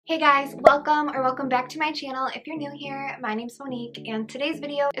Hey guys, welcome back to my channel. If you're new here, my name's Monique, and today's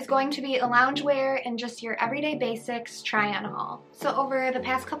video is going to be a loungewear and just your everyday basics try-on haul. So over the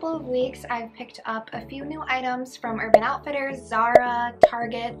past couple of weeks, I've picked up a few new items from Urban Outfitters, Zara,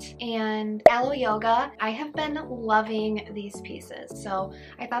 Target, and Alo Yoga. I have been loving these pieces, so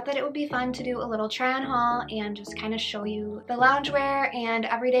I thought that it would be fun to do a little try-on haul and just kind of show you the loungewear and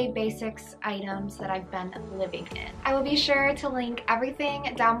everyday basics items that I've been living in. I will be sure to link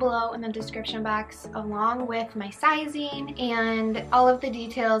everything down below in the description box, along with my sizing and all of the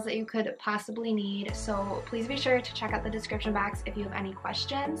details that you could possibly need. So please be sure to check out the description box if you have any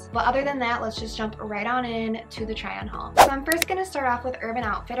questions. But other than that, let's just jump right on in to the try on haul. So I'm first going to start off with Urban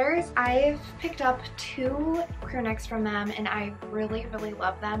Outfitters. I've picked up two crew necks from them and I really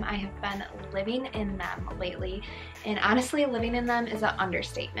love them. I have been living in them lately, and honestly, living in them is an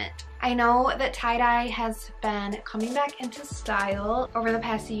understatement. I know that tie-dye has been coming back into style over the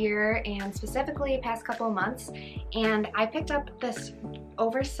past year and specifically past couple of months, and I picked up this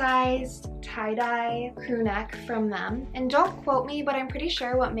oversized tie-dye crew neck from them. And don't quote me, but I'm pretty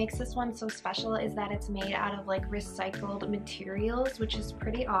sure what makes this one so special is that it's made out of like recycled materials, which is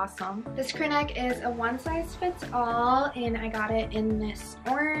pretty awesome. This crew neck is a one size fits all, and I got it in this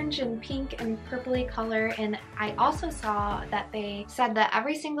orange and pink and purpley color. And I also saw that they said that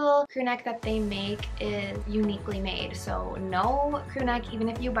every single crew neck that they make is uniquely made, so no crew neck, even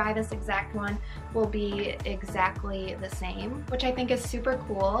if you buy this exact one, will be exactly the same, which I think is super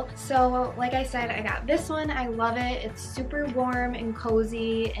cool. So like I said, I got this one. I love it. It's super warm and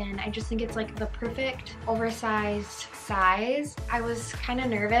cozy, and I just think it's like the perfect oversized size. I was kind of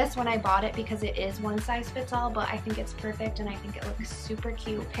nervous when I bought it because it is one size fits all, but I think it's perfect and I think it looks super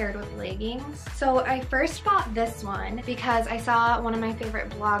cute paired with leggings. So I first bought this one because I saw one of my favorite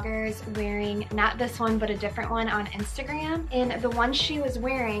bloggers wearing not this one but a different one on Instagram, and the one she was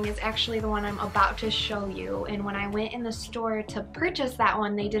wearing is actually the one I'm about to show you. And when I went in the store to purchase that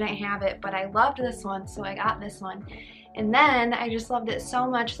one, they didn't have it, but I loved this one, so I got this one. And then I just loved it so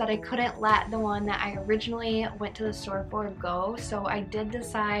much that I couldn't let the one that I originally went to the store for go, so I did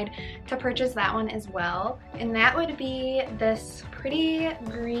decide to purchase that one as well. And that would be this pretty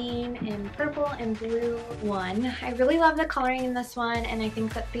green and purple and blue one. I really love the coloring in this one, and I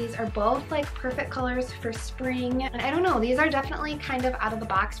think that these are both like perfect colors for spring. And I don't know, these are definitely kind of out of the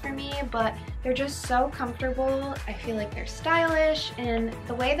box for me, but they're just so comfortable. I feel like they're stylish, and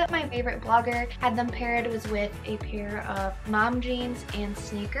the way that my favorite blogger had them paired was with a pair of mom jeans and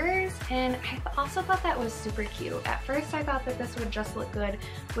sneakers, and I also thought that was super cute. At first I thought that this would just look good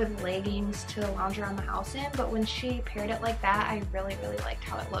with leggings to lounge around the house in, but when she paired it like that, I really liked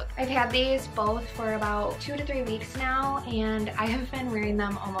how it looked. I've had these both for about 2 to 3 weeks now, and I have been wearing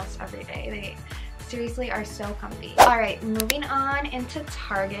them almost every day. They seriously are so comfy. Alright, moving on into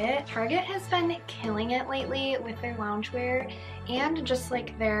Target. Target has been killing it lately with their loungewear and just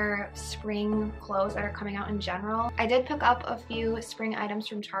like their spring clothes that are coming out in general. I did pick up a few spring items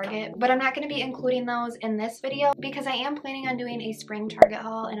from Target, but I'm not going to be including those in this video because I am planning on doing a spring Target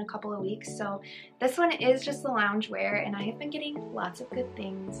haul in a couple of weeks. So this one is just the loungewear, and I have been getting lots of good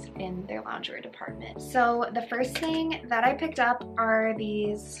things in their loungewear department. So the first thing that I picked up are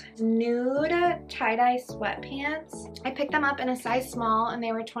these nude tie-dye sweatpants. I picked them up in a size small and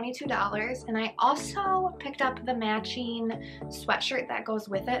they were $22, and I also picked up the matching sweatshirt that goes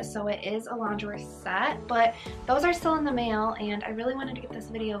with it, so it is a loungewear set, but those are still in the mail, and I really wanted to get this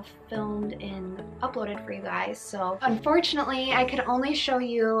video filmed and uploaded for you guys. So unfortunately I could only show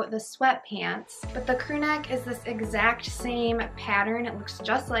you the sweatpants, but the crew neck is this exact same pattern. It looks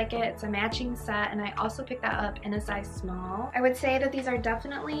just like it. It's a matching set, and I also picked that up in a size small. I would say that these are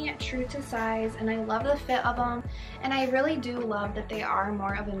definitely true to size, and I love the fit of them, and I really do love that they are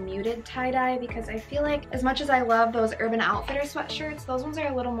more of a muted tie-dye, because I feel like as much as I love those Urban Outfitters sweatshirts, those ones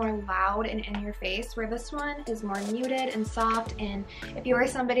are a little more loud and in your face, where this one is more muted and soft. And if you are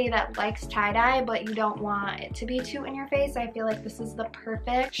somebody that likes tie-dye but you don't want it to be too in your face, I feel like this is the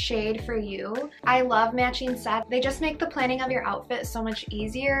perfect shade for you. I love matching sets. They just make the planning of your outfit so much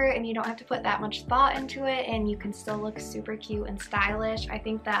easier, and you don't have to put that much thought into it, and you can still look super cute and stylish. I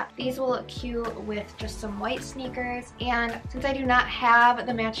think that these will look cute with just some white sneakers, and since I do not have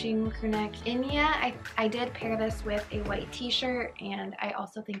the matching crew neck in yet, I did pair this with a white t-shirt, and I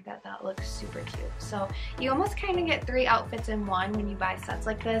also think that that looks super cute. So you almost kind of get 3 outfits in one when you buy sets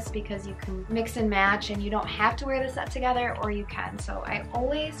like this, because you can mix and match and you don't have to wear the set together, or you can. So I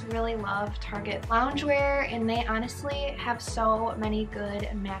always really love Target loungewear, and they honestly have so many good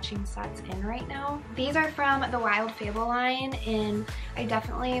matching sets in right now. These are from the Wild Fable line, and I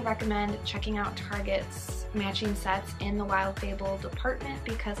definitely recommend checking out Target's matching sets in the Wild Fable department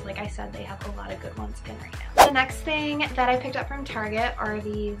because, like I said, they have a lot of good ones in right now. The next thing that I picked up from Target are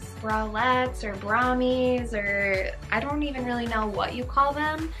these bralettes or bramies, or I don't even really know what you call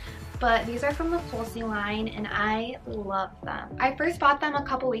them, but these are from the Pulsey line and I love them. I first bought them a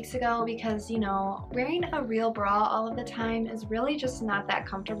couple weeks ago because, you know, wearing a real bra all of the time is really just not that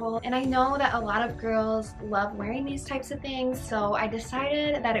comfortable, and I know that a lot of girls love wearing these types of things, so I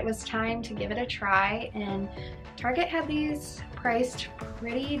decided that it was time to give it a try, and Target had these priced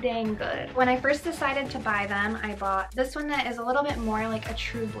pretty dang good. When I first decided to buy them, I bought this one that is a little bit more like a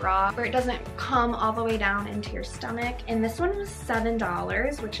true bra, where it doesn't come all the way down into your stomach, and this one was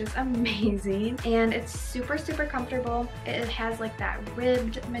 $7, which is amazing, and it's super comfortable. It has like that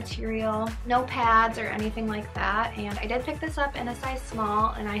ribbed material, no pads or anything like that, and I did pick this up in a size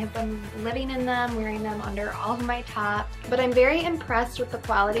small, and I have been living in them, wearing them under all of my tops, but I'm very impressed with the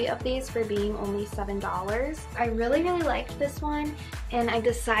quality of these for being only $7. I really liked this one, and I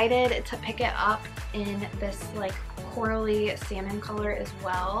decided to pick it up in this like corally salmon color as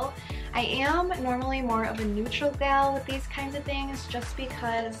well. I am normally more of a neutral gal with these kinds of things just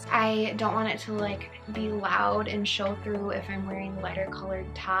because I don't want it to like be loud and show through if I'm wearing lighter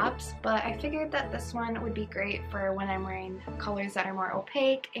colored tops, but I figured that this one would be great for when I'm wearing colors that are more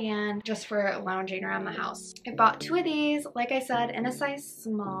opaque and just for lounging around the house. I bought 2 of these, like I said, in a size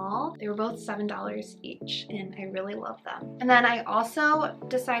small. They were both $7 each, and I really love them. And then I also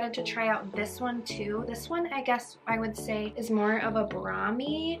decided to try out this one too. This one, I guess I would say, is more of a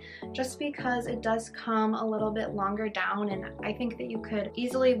brami, just because it does come a little bit longer down, and I think that you could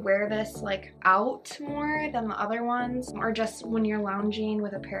easily wear this like out more than the other ones, or just when you're lounging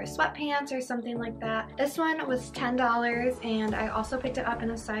with a pair of sweatpants or something like that. This one was $10, and I also picked it up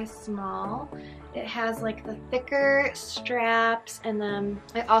in a size small. It has like the thicker straps, and then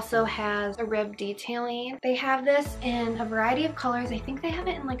it also has a rib detailing. They have this in a variety of colors. I think they have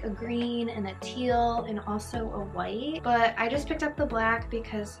it in like a green and a teal and also a white, but I just picked up the black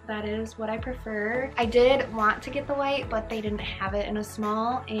because that is what I prefer. I did want to get the white, but they didn't have it in a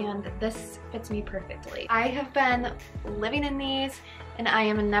small, and this fits me perfectly. I have been living in these, and I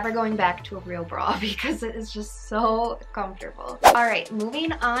am never going back to a real bra because it is just so comfortable. Alright,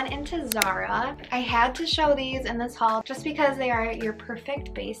 moving on into Zara. I had to show these in this haul just because they are your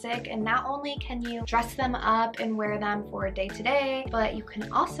perfect basic, and not only can you dress them up and wear them for day to day, but you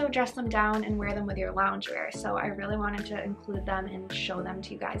can also dress them down and wear them with your loungewear. So I really wanted to include them and show them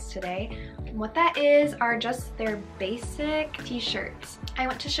to you guys today. And what that is are just their basic t-shirts. I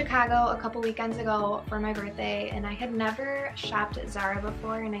went to Chicago a couple weekends ago for my birthday, and I had never shopped at Zara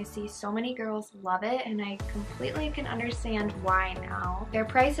before, and I see so many girls love it, and I completely can understand why now. Their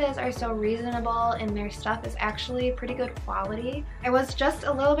prices are so reasonable, and their stuff is actually pretty good quality. I was just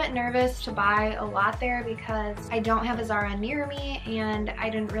a little bit nervous to buy a lot there because I don't have a Zara near me, and I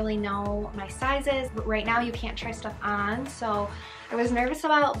didn't really know my sizes. But right now you can't try stuff on, so I was nervous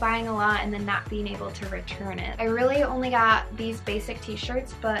about buying a lot and then not being able to return it. I really only got these basic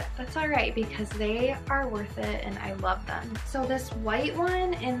t-shirts, but that's alright because they are worth it and I love them. So this white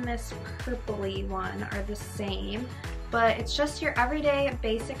one and this purpley one are the same, but it's just your everyday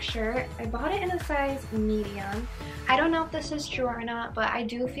basic shirt. I bought it in a size medium. I don't know if this is true or not, but I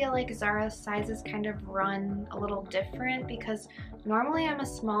do feel like Zara's sizes kind of run a little different because normally I'm a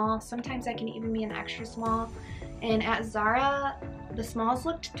small, sometimes I can even be an extra small, and at Zara, the smalls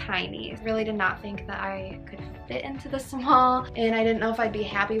looked tiny. I really did not think that I could fit into the small, and I didn't know if I'd be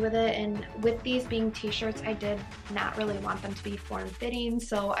happy with it. And with these being t-shirts, I did not really want them to be form-fitting,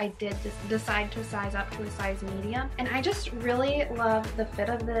 so I did just decide to size up to a size medium. And I just really love the fit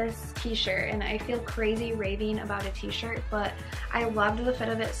of this t-shirt, and I feel crazy raving about a t-shirt, but I loved the fit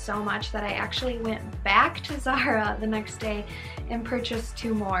of it so much that I actually went back to Zara the next day and purchased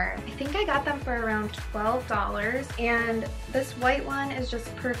 2 more. I think I got them for around $12, and this white one is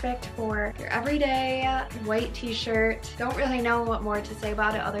just perfect for your everyday white t-shirt. Don't really know what more to say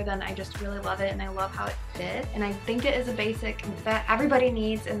about it other than I just really love it and I love how it fits, and I think it is a basic that everybody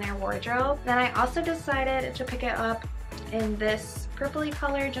needs in their wardrobe. Then I also decided to pick it up in this purpley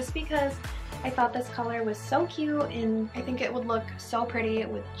color just because I thought this color was so cute, and I think it would look so pretty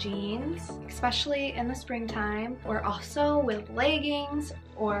with jeans, especially in the springtime, or also with leggings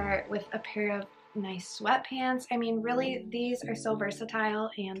or with a pair of nice sweatpants. I mean, really, these are so versatile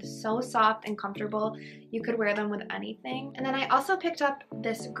and so soft and comfortable. You could wear them with anything. And then I also picked up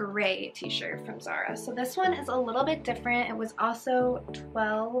this gray t-shirt from Zara. So this one is a little bit different. It was also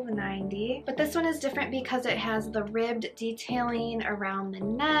 $12.90, but this one is different because it has the ribbed detailing around the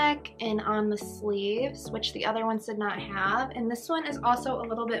neck and on the sleeves, which the other ones did not have. And this one is also a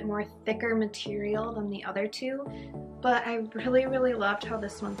little bit more thicker material than the other two, but I really loved how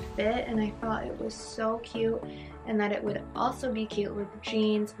this one fit, and I thought it was so cute and that it would also be cute with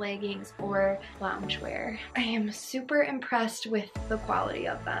jeans, leggings, or loungewear. I am super impressed with the quality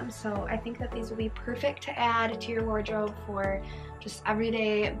of them, so I think that these will be perfect to add to your wardrobe for just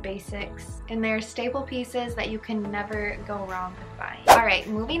everyday basics, and they're staple pieces that you can never go wrong with buying. Alright,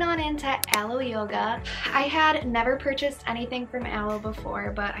 moving on into Alo Yoga. I had never purchased anything from Alo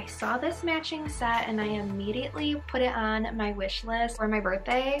before, but I saw this matching set and I immediately put it on my wish list for my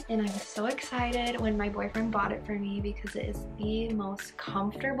birthday, and I was so excited when my boyfriend bought it for me because it is the most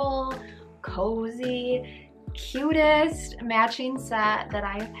comfortable, cozy, cutest matching set that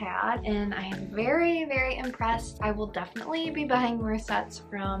I have had, and I am very impressed. I will definitely be buying more sets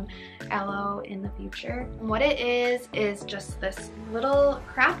from Alo in the future. And what it is just this little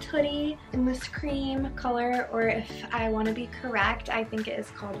cropped hoodie in this cream color, or if I want to be correct, I think it is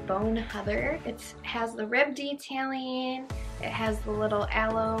called Bone Heather. It has the rib detailing, it has the little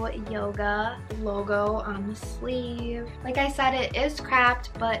Alo Yoga logo on the sleeve. Like I said, it is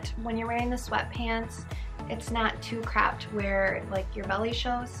cropped, but when you're wearing the sweatpants, it's not too cropped where like your belly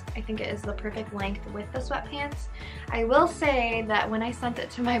shows. I think it is the perfect length with the sweatpants. I will say that when I sent it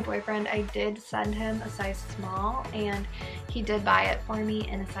to my boyfriend, I did send him a size small, and he did buy it for me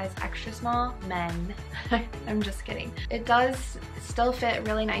in a size extra small, men. I'm just kidding. It does still fit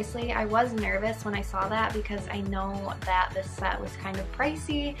really nicely. I was nervous when I saw that because I know that this set was kind of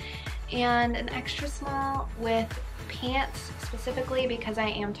pricey, and an extra small with pants specifically, because I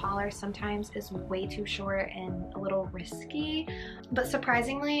am taller, sometimes is way too short and a little risky. But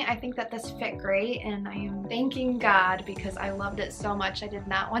surprisingly, I think that this fit great, and I am thanking God because I loved it so much. I did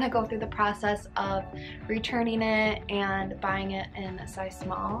not want to go through the process of returning it and buying it in a size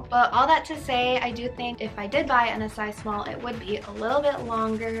small. But all that to say, I do think if I did buy it in a size small, it would be a little bit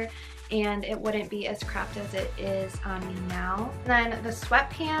longer and it wouldn't be as cropped as it is on me now. And then the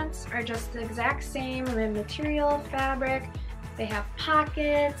sweatpants are just the exact same, the material, fabric. They have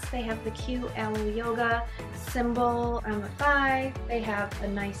pockets, they have the cute Alo Yoga symbol on the thigh, they have a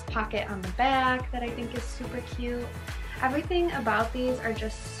nice pocket on the back that I think is super cute. Everything about these are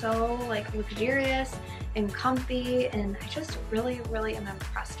just so like luxurious and comfy, and I just really am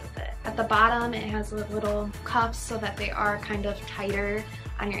impressed with it. At the bottom it has little cuffs so that they are kind of tighter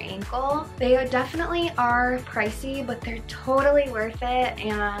on your ankle. They definitely are pricey, but they're totally worth it,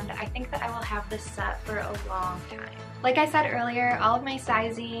 and I think that I will have this set for a long time. Like I said earlier, all of my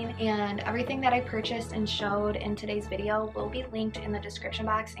sizing and everything that I purchased and showed in today's video will be linked in the description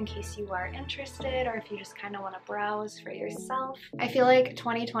box in case you are interested, or if you just kind of want to browse for yourself. I feel like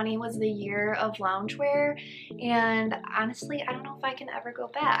 2020 was the year of loungewear, and honestly, I don't know if I can ever go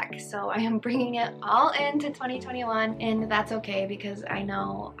back. So I am bringing it all into 2021, and that's okay because I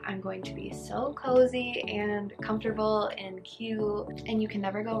know I'm going to be so cozy and comfortable and cute, and you can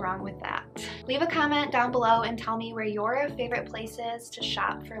never go wrong with that. Leave a comment down below and tell me where your favorite places to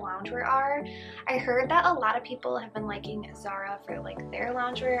shop for loungewear are. I heard that a lot of people have been liking Zara for like their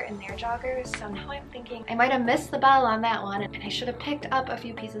loungewear and their joggers, so now I'm thinking I might have missed the bell on that one, and I should have picked up a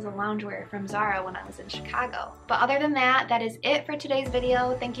few pieces of loungewear from Zara when I was in Chicago. But other than that, that is it for today's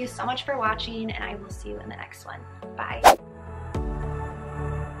video. Thank you so much for watching, and I will see you in the next one. Bye.